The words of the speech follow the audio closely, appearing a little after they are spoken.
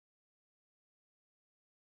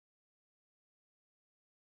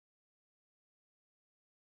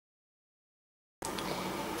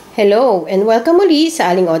Hello and welcome muli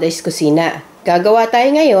sa Aling Oday's Kusina. Gagawa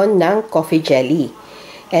tayo ngayon ng coffee jelly.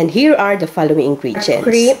 And here are the following ingredients.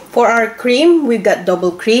 For our cream, we've got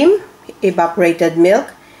double cream, evaporated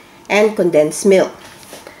milk, and condensed milk.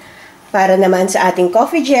 Para naman sa ating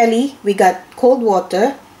coffee jelly, we got cold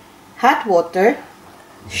water, hot water,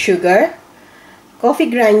 sugar,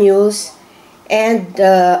 coffee granules, and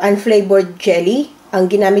unflavored jelly.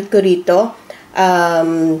 Ang ginamit ko rito,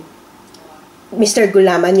 Mr.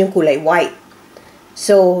 Gulaman, yung kulay white.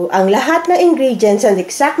 So, ang lahat ng ingredients and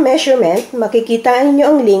exact measurement, makikita niyo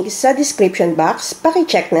ang link sa description box.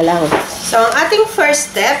 Paki-check na lang. So, ang ating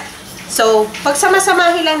first step,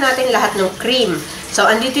 pagsama-samahin lang natin lahat ng cream. So,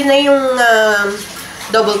 andito na yung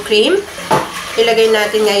double cream. Ilagay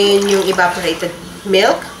natin ngayon yung evaporated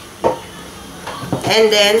milk. And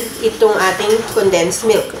then, itong ating condensed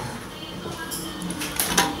milk.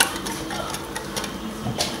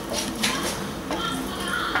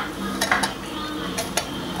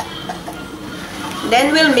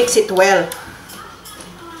 Then, we'll mix it well.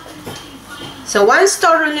 So, once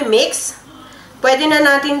thoroughly mixed, pwede na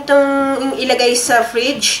natin itong ilagay sa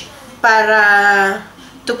fridge para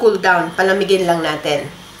to cool down. Palamigin lang natin.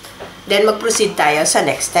 Then, mag-proceed tayo sa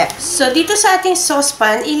next step. So, dito sa ating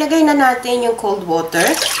saucepan, ilagay na natin yung cold water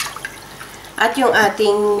at yung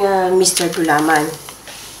ating Mr. Gulaman.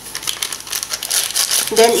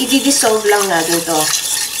 Then, i-dissolve lang natin ito.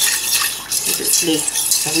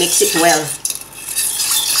 So, mix it well.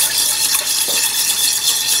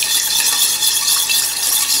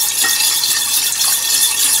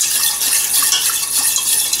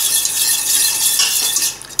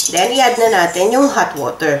 Then, i-add na natin yung hot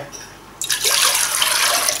water.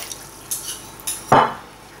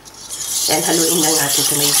 Then, haluin lang natin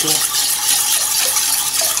ito maigi.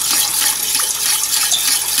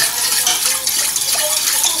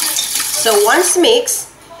 So, once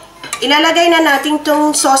mixed, ilalagay na natin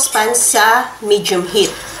itong saucepan sa medium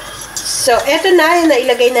heat. So, eto na,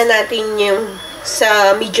 nailagay na natin yung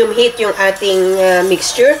sa medium heat yung ating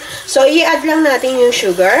mixture. So, i-add lang natin yung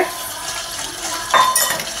sugar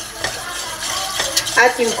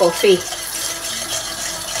at yung coffee.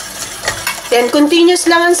 Then, continuous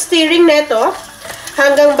lang ang stirring neto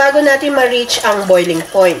hanggang bago natin ma-reach ang boiling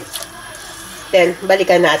point. Then,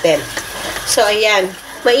 balikan natin. So, ayan.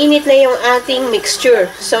 Mainit na yung ating mixture.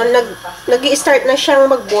 So, nag-i-start na siyang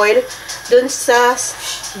mag-boil dun sa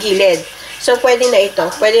gilid. So, pwede na ito.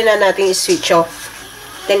 Pwede na natin i-switch off.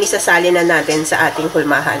 Then, isasalin na natin sa ating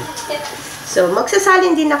hulmahan. So,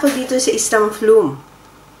 magsasalin din ako dito sa isang flume.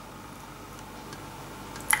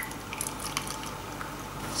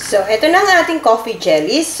 So, ito na ang ating coffee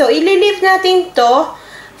jelly. So, ililive natin to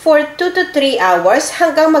for 2 to 3 hours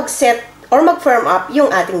hanggang mag-set or mag-firm up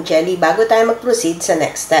yung ating jelly bago tayo mag-proceed sa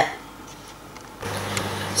next step.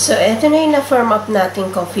 So, ito na yung na-firm up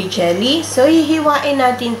nating coffee jelly. So, hihiwain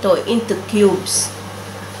natin to into cubes.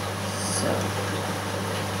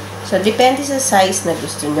 So depende sa size na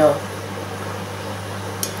gusto nyo.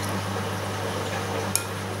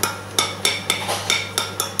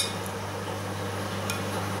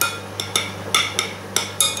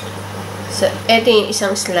 So, ito yung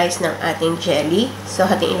isang slice ng ating jelly. So,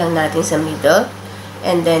 hatiin lang natin sa middle.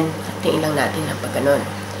 And then, hatiin lang natin ng pagganon.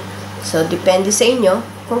 So, depende sa inyo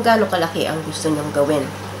kung gaano kalaki ang gusto nyong gawin.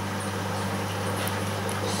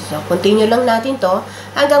 So, continue lang natin to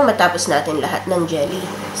hanggang matapos natin lahat ng jelly.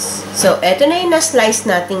 So, ito na yung na-slice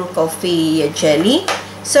nating coffee jelly.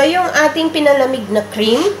 So, yung ating pinalamig na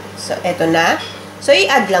cream. So, ito na. So,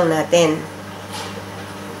 i-add lang natin.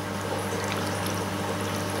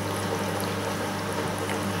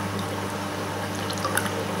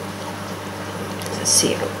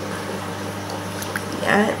 Syrup.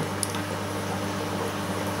 Yan.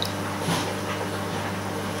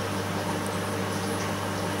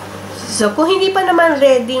 So, kung hindi pa naman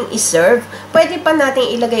ready i-serve, pwede pa natin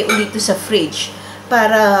ilagay ulit sa fridge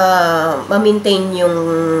para ma-maintain yung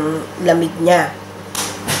lamig niya.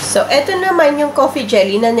 So, eto naman yung coffee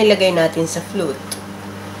jelly na nilagay natin sa flute.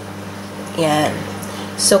 Yan.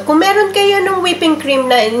 So, kung meron kayo ng whipping cream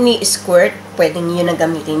na ini-squirt, pwedeng yun ang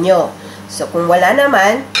gamitin nyo. So, kung wala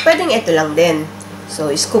naman, pwedeng ito lang din. So,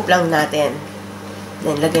 scoop lang natin.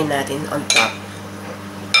 Then, lagay natin on top.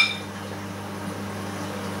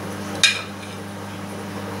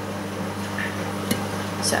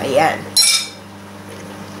 So, ayan.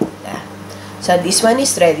 So, this one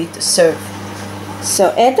is ready to serve.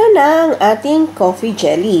 So, eto na ang ating coffee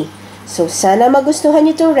jelly. So, sana magustuhan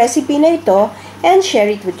nyo itong recipe na ito and share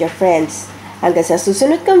it with your friends. Hanggang sa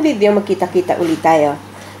susunod kong video, magkita-kita ulit tayo.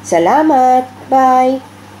 Salamat! Bye!